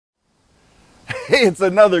It's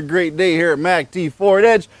another great day here at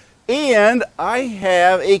MACTFORDEDGE, and I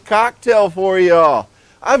have a cocktail for y'all.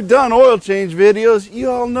 I've done oil change videos, you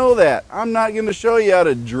all know that. I'm not going to show you how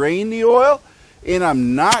to drain the oil, and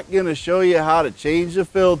I'm not going to show you how to change the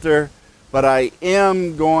filter, but I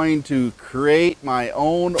am going to create my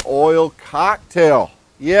own oil cocktail.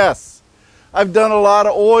 Yes, I've done a lot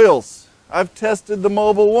of oils. I've tested the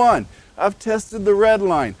Mobil 1. I've tested the Red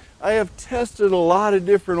Line. I have tested a lot of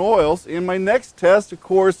different oils, and my next test, of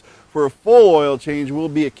course, for a full oil change will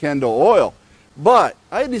be a Kendall oil. But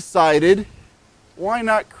I decided, why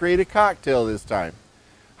not create a cocktail this time?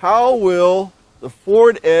 How will the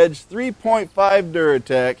Ford Edge 3.5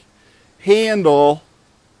 Duratec handle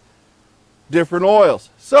different oils?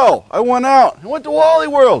 So I went out, I went to Wally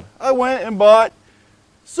World. I went and bought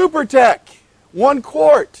SuperTech, 1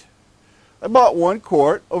 quart. I bought 1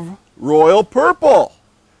 quart of Royal Purple.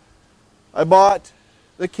 I bought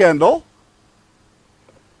the Kendall.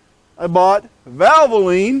 I bought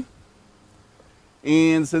Valvoline.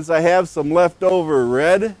 And since I have some leftover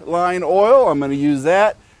Red Line oil, I'm going to use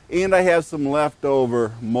that. And I have some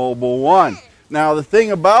leftover Mobil 1. Now the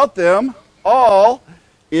thing about them all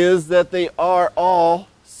is that they are all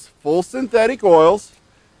full synthetic oils,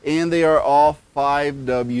 and they are all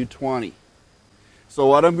 5W20. So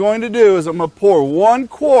what I'm going to do is I'm going to pour 1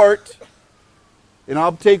 quart, and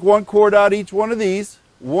I'll take 1 quart out each one of these.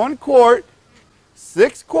 1 quart,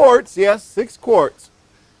 6 quarts, yes, 6 quarts.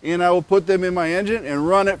 And I will put them in my engine and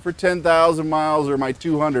run it for 10,000 miles or my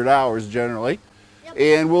 200 hours generally. Yep.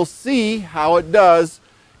 And we'll see how it does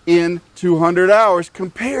in 200 hours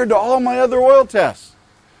compared to all my other oil tests.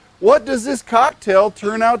 What does this cocktail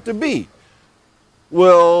turn out to be?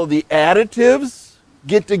 Will the additives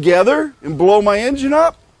get together and blow my engine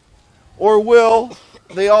up? Or will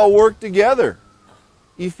they all work together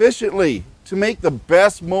efficiently to make the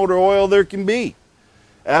best motor oil there can be?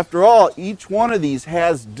 After all, each one of these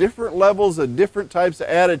has different levels of different types of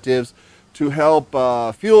additives to help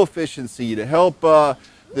fuel efficiency, to help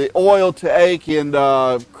the oil tank and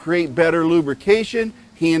create better lubrication,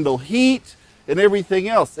 handle heat, and everything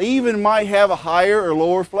else. They even might have a higher or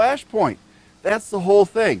lower flash point. That's the whole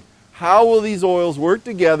thing. How will these oils work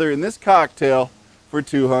together in this cocktail for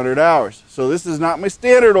 200 hours? So this is not my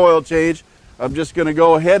standard oil change. I'm just going to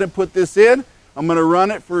go ahead and put this in. I'm going to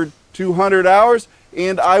run it for 200 hours,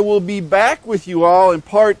 and I will be back with you all in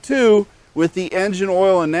part 2 with the engine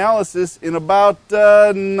oil analysis in about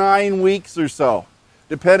 9 weeks or so.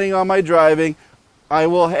 Depending on my driving, I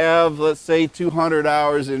will have, let's say, 200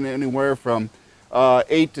 hours in anywhere from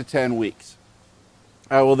 8 to 10 weeks.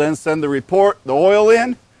 I will then send the report, the oil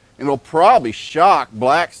in, and it'll probably shock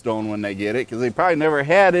Blackstone when they get it, because they probably never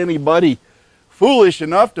had anybody foolish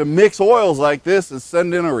enough to mix oils like this and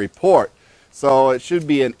send in a report. So it should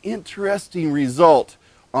be an interesting result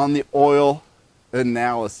on the oil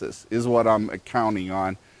analysis is what I'm counting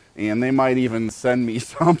on. And they might even send me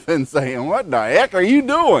something saying, what the heck are you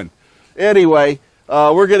doing? Anyway,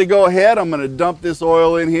 we're going to go ahead. I'm going to dump this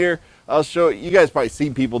oil in here. I'll show you guys probably see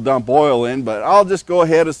people dump oil in, but I'll just go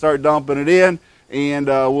ahead and start dumping it in, and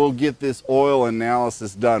we'll get this oil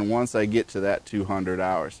analysis done once I get to that 200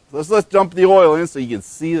 hours. Let's dump the oil in so you can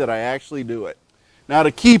see that I actually do it. Now,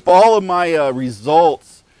 to keep all of my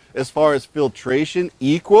results as far as filtration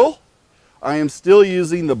equal, I am still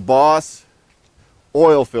using the Boss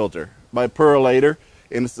oil filter by Perlator,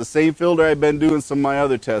 and it's the same filter I've been doing some of my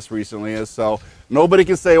other tests recently. So nobody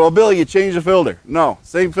can say, well, Billy, you changed the filter. No,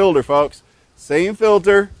 same filter, folks. Same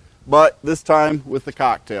filter, but this time with the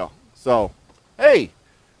cocktail. So, hey,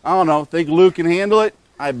 I don't know, think Lou can handle it?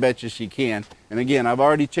 I bet you she can. And again, I've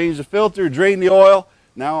already changed the filter, drained the oil.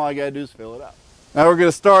 Now all I got to do is fill it up. Now we're going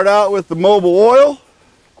to start out with the Mobil oil.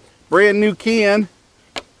 Brand new can.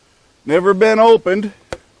 Never been opened.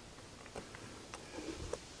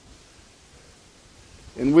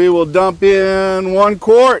 And we will dump in 1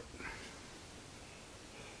 quart.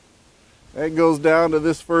 That goes down to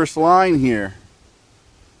this first line here.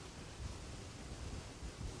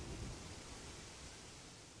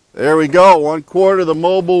 There we go, 1 quart of the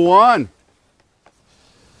Mobil 1.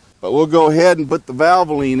 But we'll go ahead and put the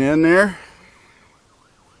Valvoline in there.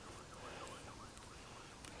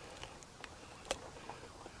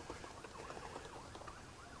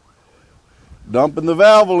 Dumping the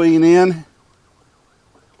Valvoline in.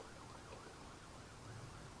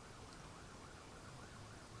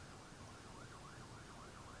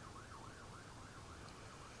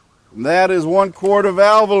 And that is 1 quart of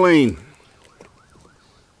Valvoline.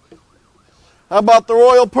 How about the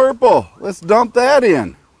Royal Purple? Let's dump that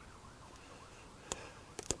in.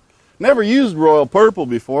 Never used Royal Purple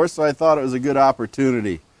before, so I thought it was a good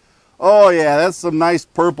opportunity. Oh yeah, that's some nice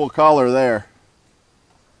purple color there.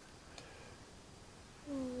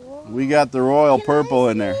 We got the royal purple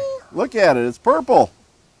in there. Look at it, it's purple.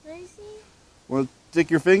 Can I see? Want to stick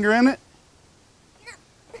your finger in it?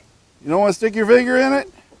 You don't want to stick your finger in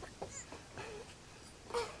it?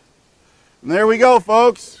 And there we go,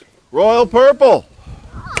 folks. Royal purple.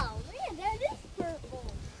 Oh man, that is purple.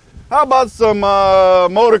 How about some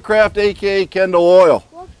Motorcraft, aka Kendall oil?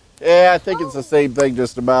 Yeah, I think it's the same thing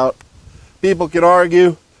just about. People can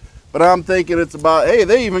argue, but I'm thinking it's about, hey,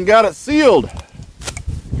 they even got it sealed.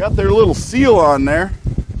 Got their little seal on there.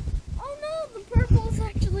 Oh no, the purple's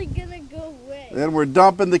actually gonna go away. Then we're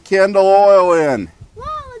dumping the Kendall oil in. Wow,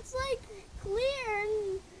 it's like clear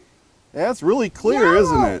and Yeah, it's really clear, yellow.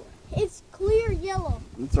 isn't it? It's clear yellow.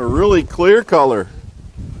 It's a really clear color.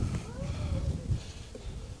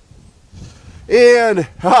 And,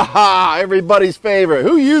 haha, everybody's favorite.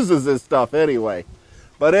 Who uses this stuff anyway?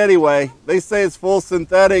 But anyway, they say it's full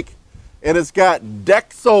synthetic and it's got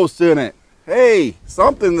dextrose in it. Hey,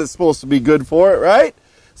 something that's supposed to be good for it, right?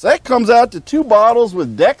 So that comes out to 2 bottles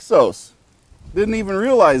with dextrose. Didn't even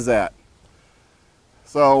realize that.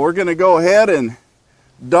 So we're going to go ahead and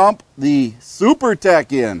dump the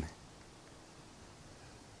Duratec in.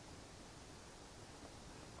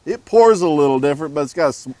 It pours a little different, but it's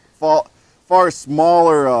got a far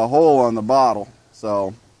smaller hole on the bottle.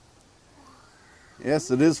 So, yes,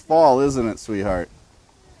 it is fall, isn't it, sweetheart?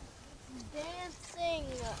 Dancing.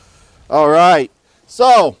 All right.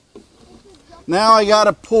 So, now I got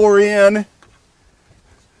to pour in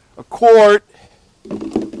a quart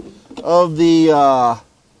of the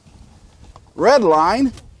red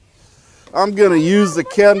line. I'm going to use the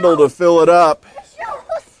Kendall to fill it up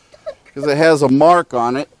because it has a mark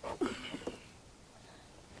on it.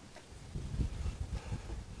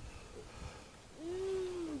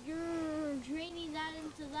 You're draining that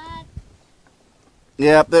into that.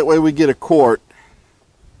 Yep, that way we get a quart.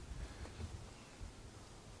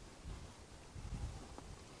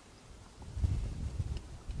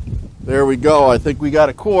 There we go. I think we got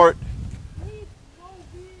a quart.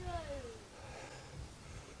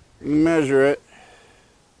 You can measure it.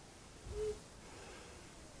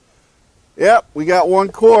 Yep, we got 1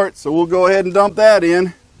 quart, so we'll go ahead and dump that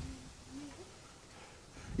in.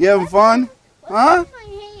 You having fun? Huh?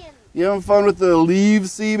 You having fun with the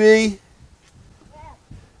leaves, CB?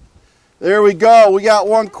 There we go. We got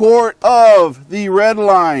 1 quart of the red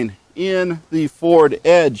line in the Ford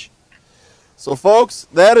Edge. So, folks,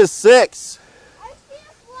 that is 6. I see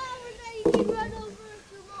a flower that you can run over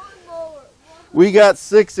with the lawnmower. We got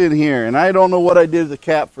 6 in here, and I don't know what I did to the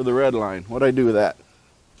cap for the red line. What'd I do with that?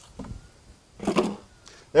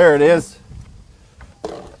 There it is.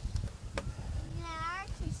 Yeah, I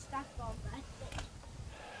actually stuck all that.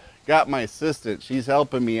 Got my assistant. She's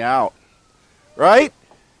helping me out. Right?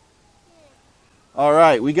 All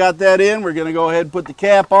right, we got that in. We're going to go ahead and put the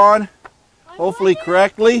cap on, hopefully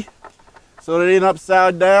correctly, so it ain't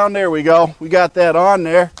upside down. There we go. We got that on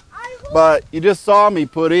there. But you just saw me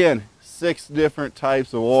put in 6 different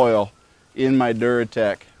types of oil in my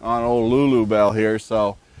Duratec on old Lulu Bell here.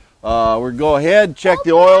 So we'll go ahead, check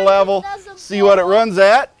the oil level, see what it runs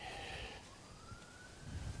at.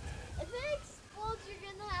 If it explodes, you're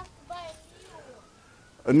going to have to buy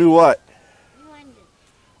a new one. A new what? New engine.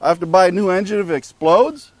 I have to buy a new engine if it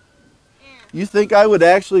explodes? Yeah. You think I would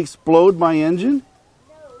actually explode my engine?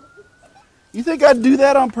 No. You think I'd do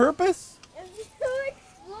that on purpose? If you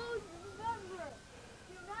explode, remember,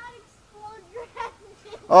 do not explode your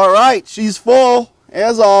engine. All right, she's full.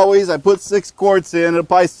 As always, I put 6 quarts in. It'll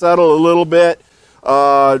probably settle a little bit.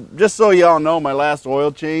 Just so y'all know, my last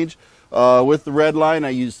oil change with the red line, I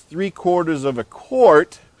used 3/4 of a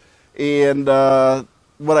quart. And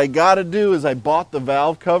what I got to do is I bought the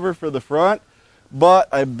valve cover for the front, but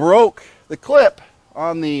I broke the clip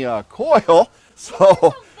on the coil.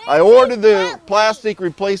 So I ordered the plastic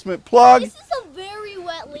replacement plug. This is a very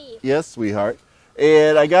wet leaf. Yes, sweetheart.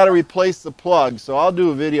 And I got to replace the plug, so I'll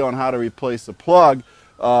do a video on how to replace the plug.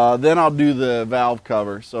 Then I'll do the valve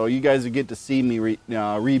cover, so you guys will get to see me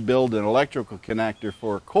rebuild an electrical connector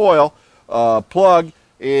for a coil plug,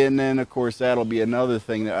 and then of course that'll be another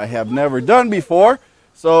thing that I have never done before.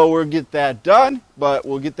 So we'll get that done, but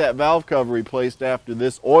we'll get that valve cover replaced after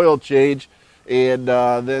this oil change, and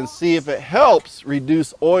then see if it helps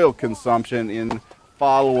reduce oil consumption in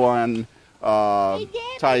follow-on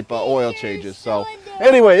type oil changes. So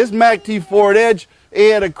anyway, this is MACTFORDEDGE,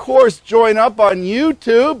 and of course join up on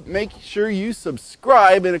YouTube. Make sure you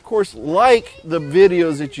subscribe, and of course like the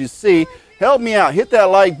videos that you see. Help me out, hit that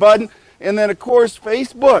like button, and then of course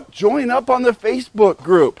Facebook, join up on the Facebook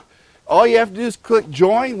group. All you have to do is click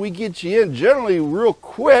join. We get you in generally real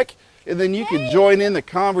quick, and then you can join in the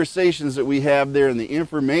conversations that we have there and the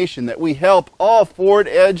information that we help all Ford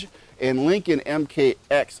Edge and Lincoln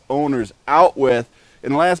MKX owners out with.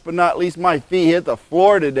 And last but not least, my feet hit the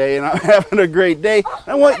floor today, and I'm having a great day.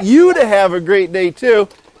 I want you to have a great day too.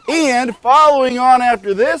 And following on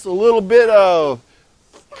after this, a little bit of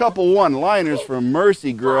couple one-liners from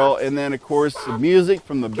Mercy Girl, and then of course some music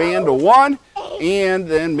from the band of one, and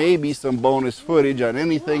then maybe some bonus footage on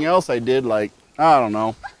anything else I did, like, I don't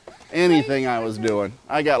know, anything I was doing.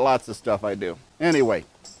 I got lots of stuff I do. Anyway,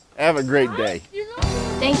 have a great day.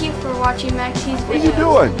 Thank you for watching MacT's videos. What are you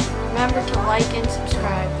doing? Remember to like and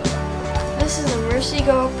subscribe. This is a Mercy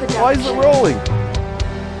Girl production. Why is it rolling?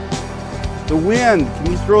 The wind.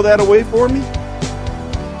 Can you throw that away for me?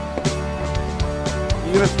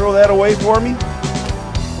 You gonna throw that away for me?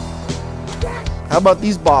 How about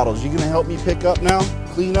these bottles? You gonna help me pick up now?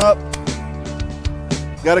 Clean up?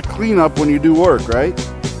 Gotta clean up when you do work, right?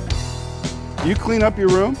 You clean up your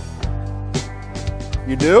room?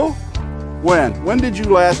 You do? When? When did you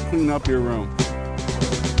last clean up your room?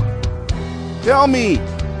 Tell me.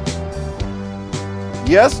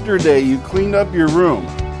 Yesterday you cleaned up your room.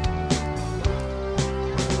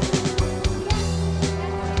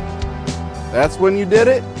 That's when you did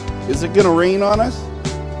it? Is it gonna rain on us?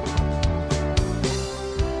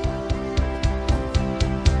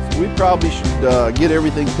 So we probably should get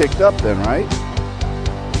everything picked up then, right?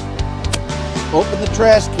 Open the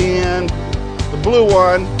trash can, the blue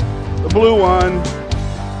one, the blue one.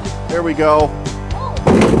 There we go.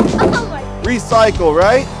 Recycle,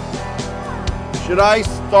 right? Should I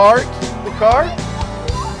start the car?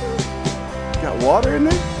 Got water in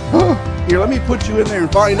there? Here, let me put you in there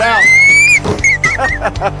and find out.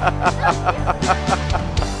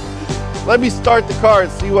 Let me start the car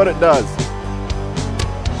and see what it does.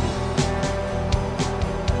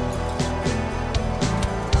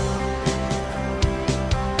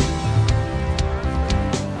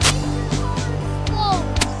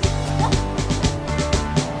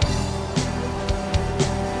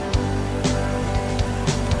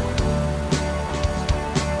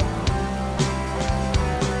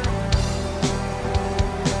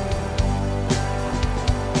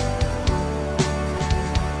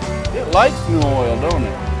 It likes new oil, don't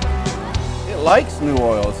it? It likes new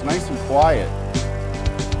oil. It's nice and quiet.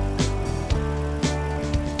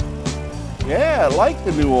 Yeah, I like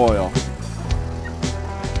the new oil.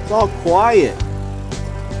 It's all quiet.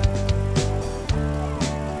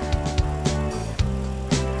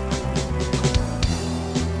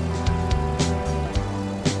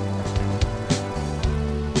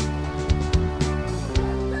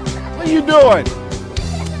 What are you doing?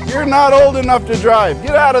 You're not old enough to drive.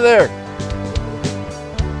 Get out of there.